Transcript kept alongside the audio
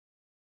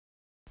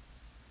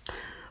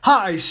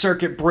Hi,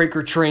 Circuit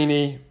Breaker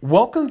trainee.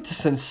 Welcome to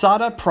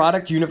Sensata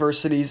Product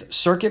University's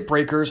Circuit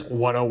Breakers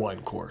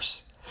 101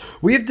 course.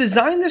 We have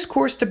designed this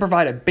course to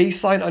provide a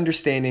baseline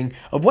understanding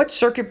of what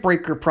circuit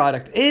breaker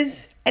product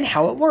is and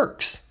how it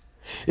works.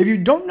 If you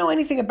don't know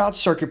anything about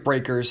circuit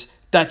breakers,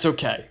 that's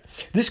okay.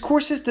 This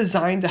course is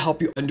designed to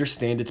help you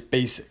understand its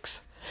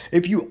basics.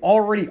 If you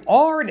already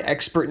are an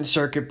expert in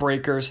circuit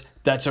breakers,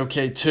 that's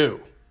okay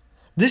too.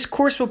 This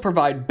course will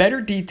provide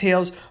better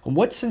details on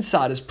what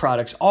Sensata's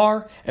products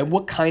are and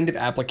what kind of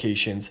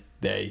applications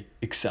they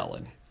excel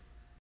in.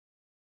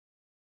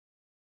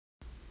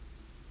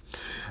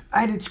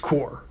 At its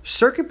core,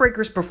 circuit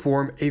breakers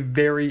perform a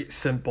very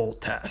simple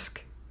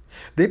task.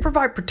 They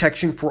provide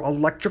protection for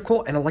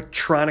electrical and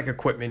electronic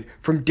equipment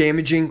from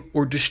damaging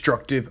or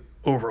destructive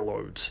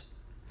overloads.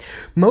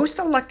 Most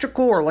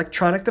electrical or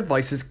electronic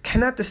devices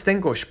cannot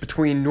distinguish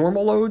between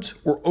normal loads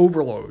or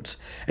overloads,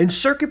 and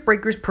circuit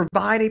breakers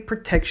provide a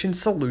protection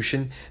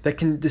solution that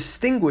can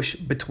distinguish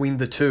between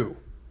the two.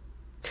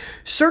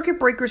 Circuit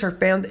breakers are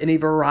found in a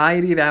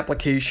variety of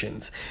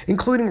applications,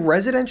 including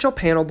residential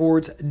panel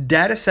boards,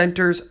 data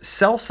centers,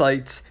 cell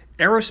sites,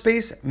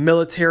 aerospace,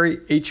 military,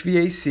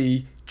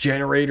 HVAC,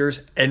 generators,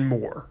 and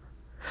more.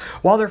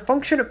 While their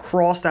function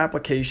across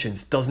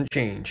applications doesn't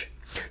change,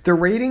 their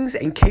ratings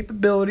and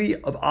capability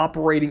of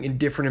operating in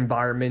different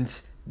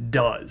environments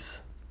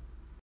does.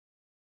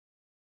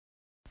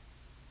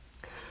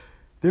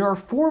 There are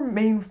four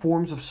main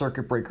forms of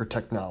circuit breaker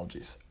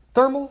technologies: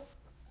 thermal,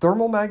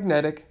 thermal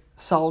magnetic,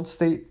 solid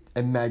state,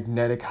 and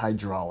magnetic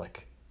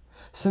hydraulic.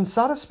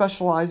 Sensata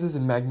specializes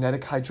in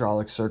magnetic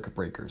hydraulic circuit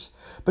breakers,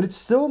 but it's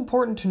still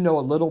important to know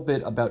a little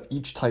bit about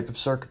each type of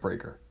circuit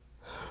breaker.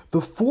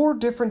 The four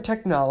different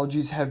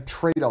technologies have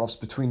trade-offs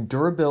between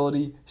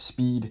durability,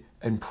 speed,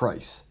 and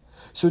price,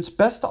 so it's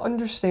best to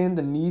understand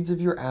the needs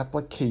of your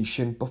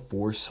application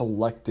before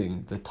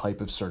selecting the type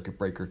of circuit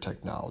breaker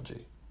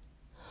technology.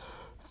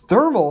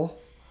 Thermal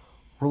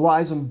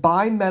relies on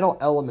bimetal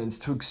elements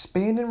to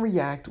expand and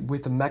react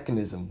with a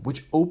mechanism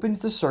which opens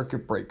the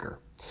circuit breaker.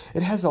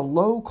 It has a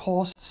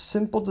low-cost,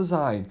 simple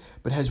design,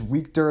 but has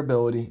weak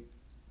durability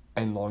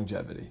and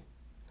longevity.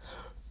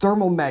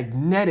 Thermal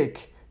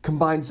magnetic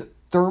combines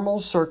thermal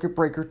circuit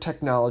breaker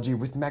technology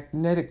with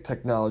magnetic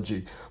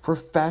technology for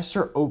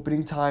faster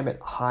opening time at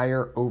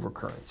higher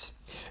overcurrents.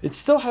 It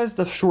still has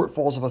the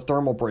shortfalls of a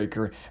thermal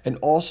breaker and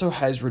also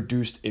has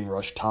reduced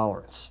inrush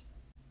tolerance.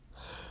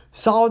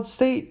 Solid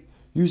state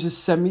uses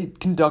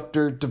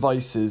semiconductor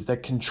devices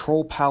that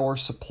control power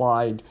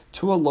supplied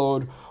to a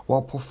load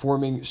while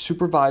performing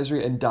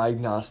supervisory and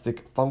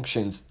diagnostic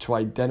functions to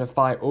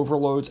identify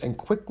overloads and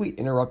quickly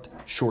interrupt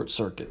short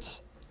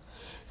circuits.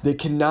 They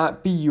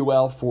cannot be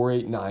UL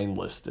 489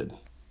 listed.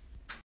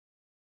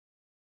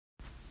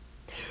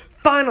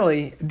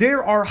 Finally,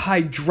 there are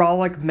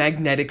hydraulic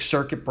magnetic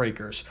circuit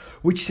breakers,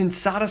 which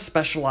Sensata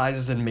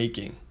specializes in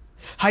making.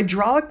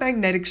 Hydraulic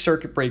magnetic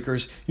circuit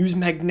breakers use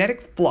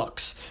magnetic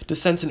flux to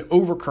sense an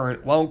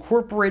overcurrent while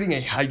incorporating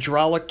a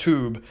hydraulic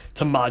tube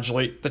to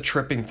modulate the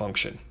tripping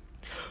function.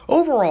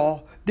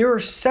 Overall, there are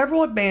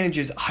several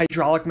advantages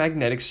hydraulic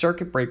magnetic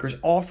circuit breakers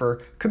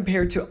offer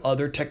compared to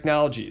other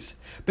technologies,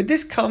 but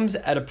this comes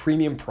at a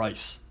premium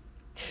price.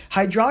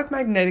 Hydraulic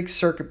magnetic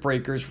circuit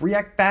breakers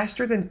react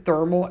faster than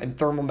thermal and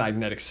thermal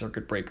magnetic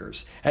circuit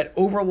breakers at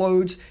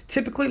overloads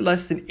typically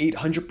less than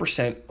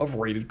 800% of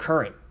rated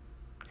current.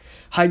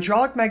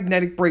 Hydraulic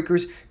magnetic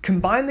breakers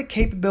combine the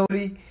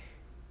capability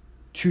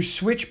to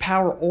switch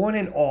power on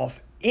and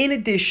off in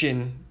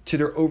addition to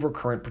their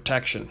overcurrent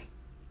protection.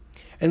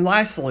 And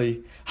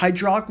lastly,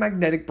 hydraulic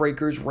magnetic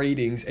breakers'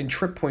 ratings and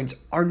trip points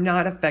are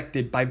not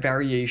affected by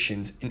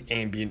variations in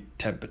ambient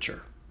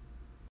temperature.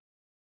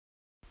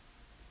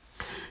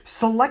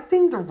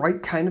 Selecting the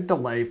right kind of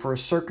delay for a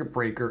circuit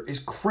breaker is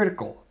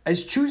critical,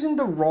 as choosing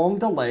the wrong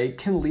delay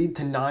can lead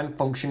to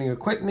non-functioning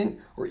equipment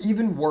or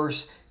even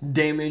worse,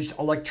 damaged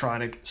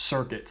electronic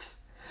circuits.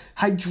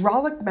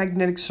 Hydraulic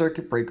magnetic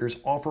circuit breakers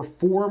offer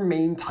four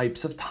main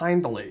types of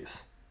time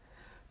delays.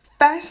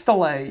 Fast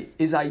delay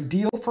is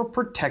ideal for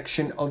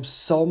protection of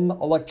some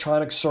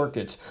electronic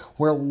circuits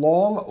where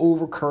long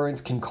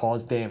overcurrents can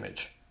cause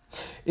damage.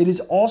 It is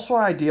also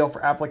ideal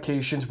for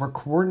applications where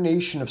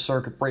coordination of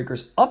circuit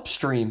breakers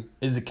upstream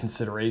is a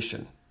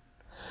consideration.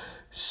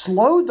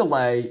 Slow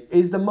delay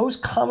is the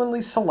most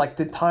commonly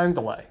selected time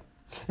delay.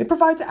 It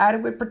provides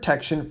adequate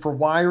protection for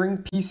wiring,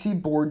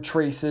 PC board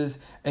traces,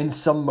 and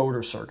some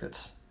motor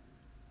circuits.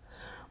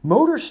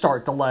 Motor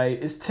start delay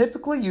is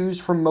typically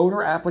used for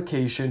motor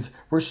applications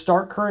where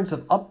start currents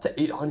of up to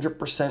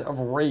 800% of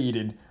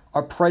rated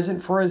are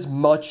present for as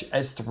much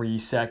as 3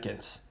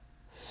 seconds.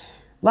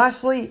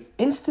 Lastly,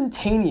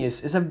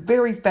 instantaneous is a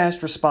very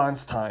fast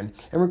response time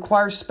and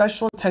requires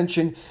special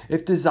attention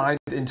if designed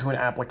into an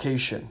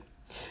application.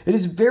 It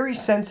is very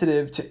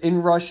sensitive to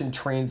inrush and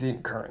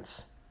transient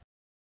currents.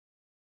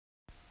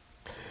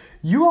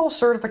 UL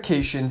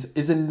certifications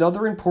is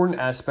another important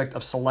aspect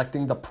of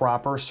selecting the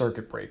proper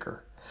circuit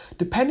breaker.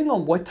 Depending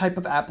on what type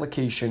of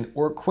application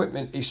or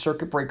equipment a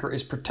circuit breaker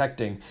is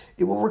protecting,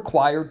 it will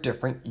require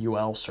different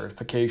UL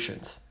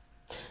certifications.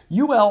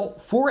 UL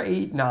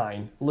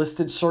 489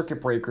 listed circuit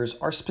breakers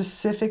are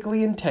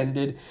specifically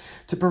intended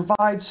to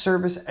provide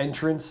service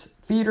entrance,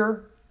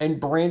 feeder, and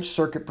branch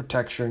circuit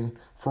protection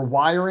for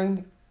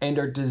wiring and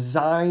are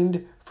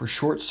designed for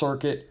short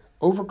circuit,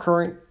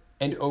 overcurrent,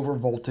 and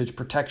overvoltage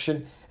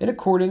protection in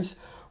accordance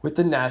with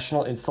the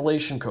national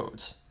installation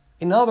codes.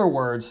 In other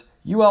words,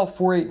 UL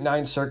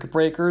 489 circuit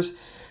breakers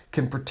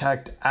can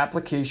protect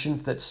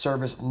applications that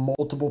service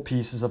multiple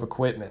pieces of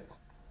equipment.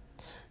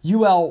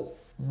 UL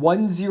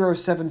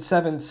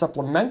 1077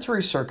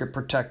 supplementary circuit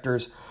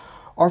protectors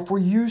are for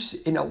use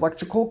in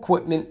electrical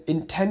equipment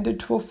intended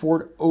to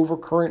afford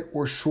overcurrent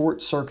or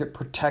short circuit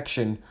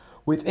protection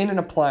within an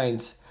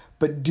appliance,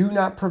 but do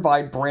not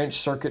provide branch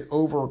circuit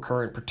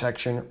overcurrent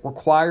protection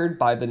required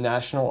by the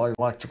National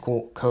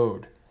Electrical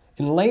Code.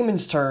 In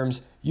layman's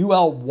terms,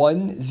 UL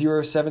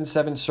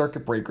 1077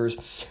 circuit breakers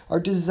are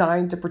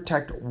designed to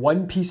protect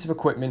one piece of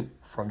equipment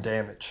from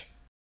damage.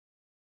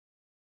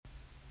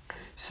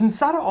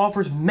 Sensata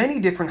offers many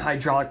different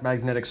hydraulic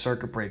magnetic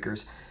circuit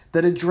breakers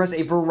that address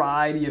a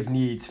variety of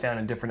needs found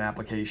in different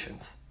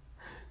applications.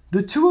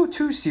 The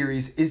 202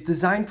 series is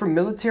designed for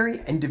military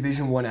and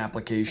Division I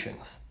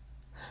applications.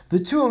 The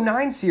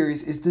 209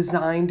 series is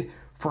designed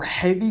for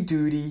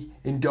heavy-duty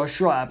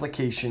industrial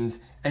applications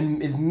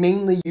and is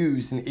mainly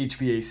used in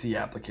HVAC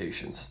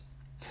applications.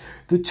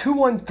 The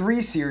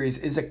 213 series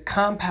is a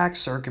compact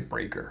circuit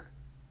breaker.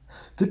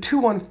 The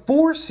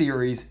 214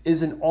 series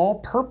is an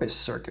all-purpose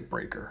circuit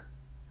breaker.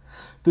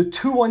 The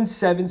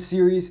 217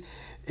 series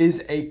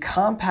is a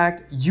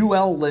compact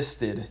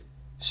UL-listed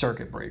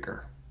circuit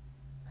breaker.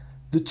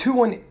 The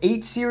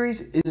 218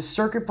 series is a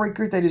circuit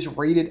breaker that is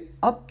rated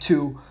up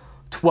to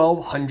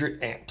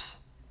 1200 amps.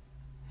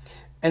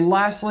 And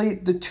lastly,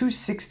 the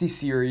 260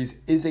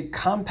 series is a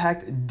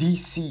compact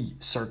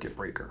DC circuit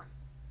breaker.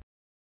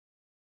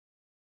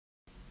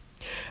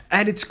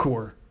 At its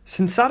core,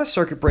 Sensata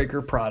circuit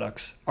breaker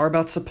products are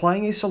about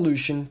supplying a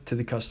solution to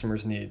the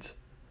customer's needs.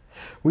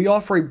 We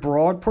offer a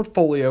broad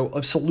portfolio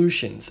of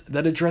solutions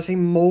that address a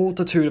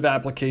multitude of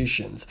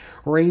applications,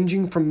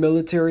 ranging from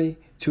military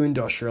to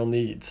industrial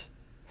needs.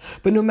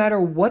 But no matter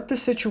what the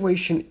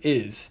situation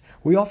is,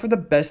 we offer the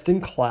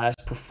best-in-class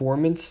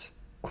performance,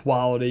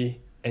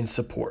 quality, and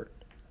support.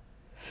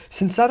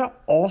 Sensata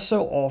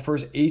also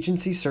offers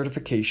agency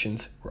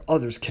certifications where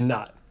others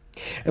cannot,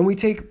 and we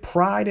take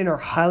pride in our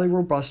highly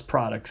robust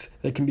products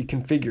that can be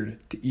configured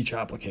to each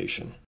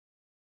application.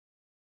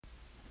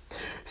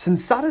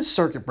 Sensata's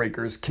circuit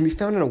breakers can be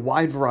found in a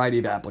wide variety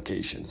of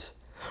applications.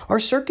 Our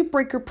circuit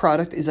breaker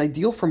product is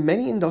ideal for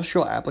many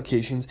industrial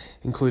applications,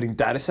 including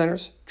data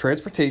centers,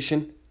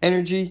 transportation,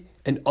 energy,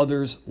 and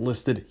others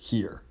listed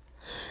here.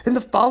 In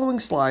the following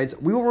slides,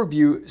 we will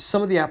review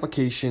some of the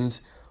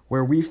applications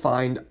where we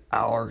find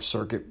our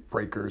circuit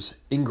breakers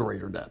in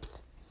greater depth.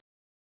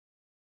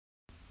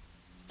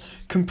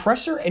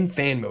 Compressor and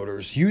fan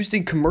motors used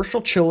in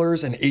commercial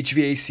chillers and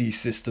HVAC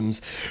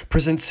systems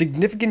present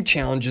significant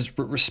challenges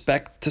with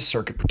respect to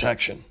circuit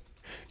protection.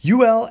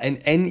 UL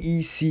and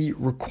NEC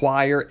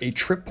require a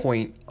trip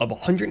point of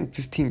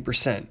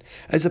 115%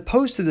 as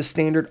opposed to the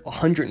standard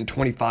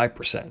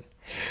 125%.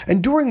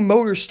 And during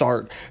motor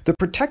start, the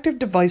protective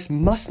device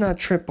must not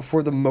trip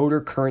before the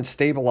motor current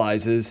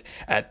stabilizes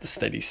at the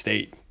steady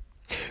state.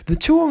 The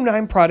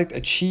 209 product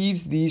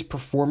achieves these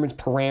performance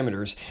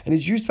parameters and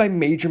is used by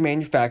major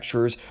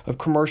manufacturers of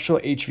commercial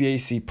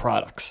HVAC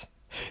products.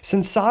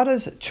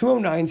 Sensata's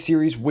 209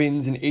 series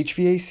wins in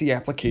HVAC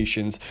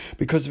applications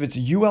because of its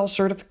UL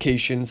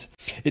certifications,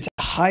 its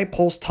high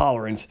pulse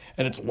tolerance,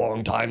 and its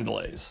long time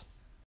delays.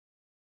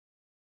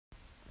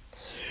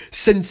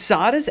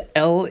 Sensata's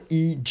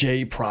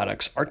LEJ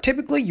products are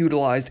typically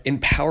utilized in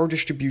power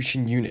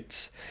distribution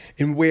units,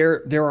 and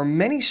where there are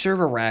many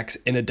server racks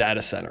in a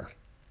data center.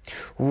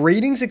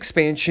 Ratings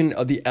expansion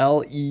of the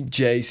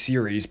LEJ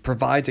series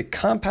provides a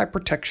compact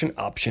protection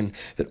option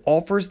that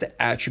offers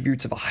the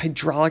attributes of a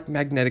hydraulic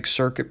magnetic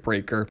circuit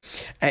breaker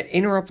at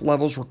interrupt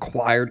levels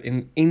required in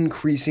an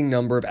increasing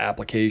number of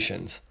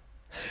applications.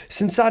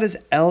 Sensata's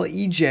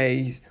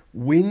LEJ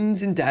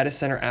wins in data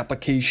center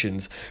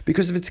applications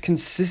because of its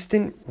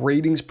consistent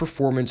ratings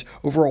performance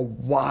over a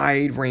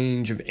wide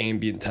range of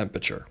ambient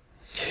temperature,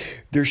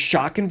 their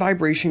shock and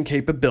vibration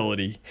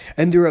capability,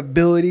 and their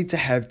ability to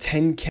have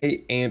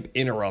 10K amp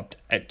interrupt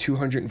at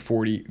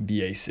 240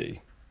 VAC.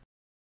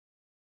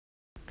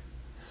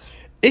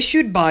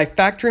 Issued by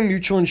Factory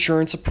Mutual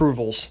Insurance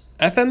Approvals,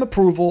 FM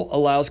approval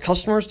allows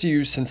customers to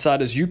use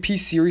Sensata's UP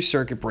series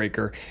circuit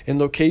breaker in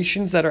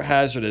locations that are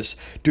hazardous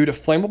due to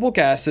flammable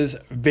gases,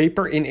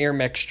 vapor in air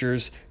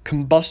mixtures,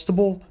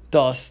 combustible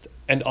dust,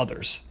 and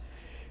others.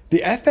 The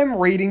FM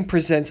rating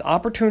presents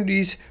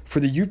opportunities for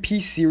the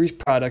UP series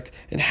product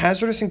in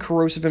hazardous and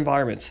corrosive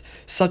environments,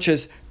 such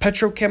as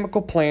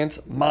petrochemical plants,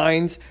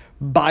 mines,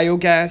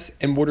 biogas,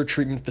 and water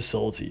treatment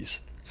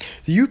facilities.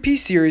 The UP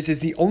series is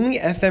the only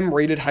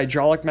FM-rated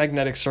hydraulic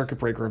magnetic circuit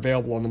breaker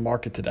available on the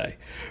market today,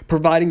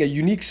 providing a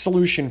unique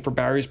solution for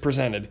barriers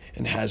presented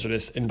in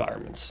hazardous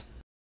environments.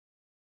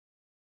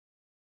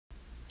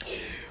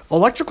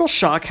 Electrical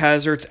shock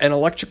hazards and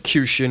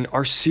electrocution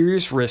are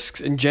serious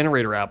risks in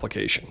generator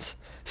applications.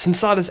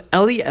 Sensata's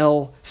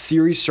LEL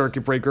series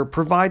circuit breaker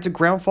provides a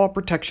ground fault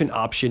protection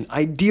option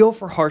ideal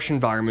for harsh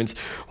environments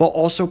while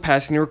also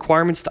passing the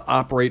requirements to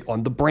operate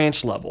on the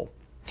branch level.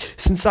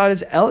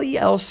 Sensata's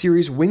LEL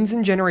series wins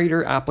in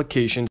generator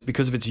applications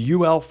because of its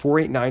UL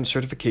 489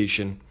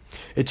 certification,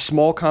 its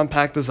small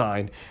compact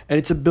design, and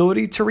its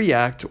ability to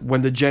react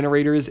when the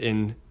generator is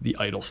in the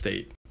idle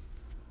state.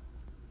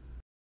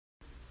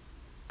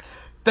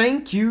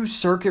 Thank you,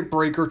 Circuit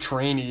Breaker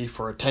trainee,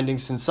 for attending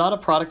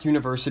Sensata Product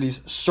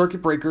University's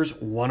Circuit Breakers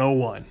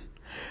 101.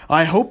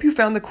 I hope you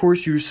found the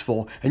course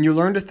useful and you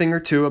learned a thing or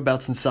two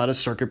about Sensata's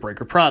Circuit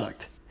Breaker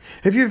product.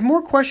 If you have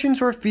more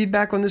questions or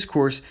feedback on this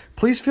course,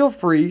 please feel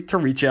free to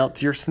reach out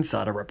to your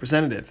Sensata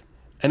representative.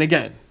 And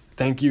again,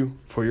 thank you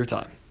for your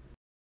time.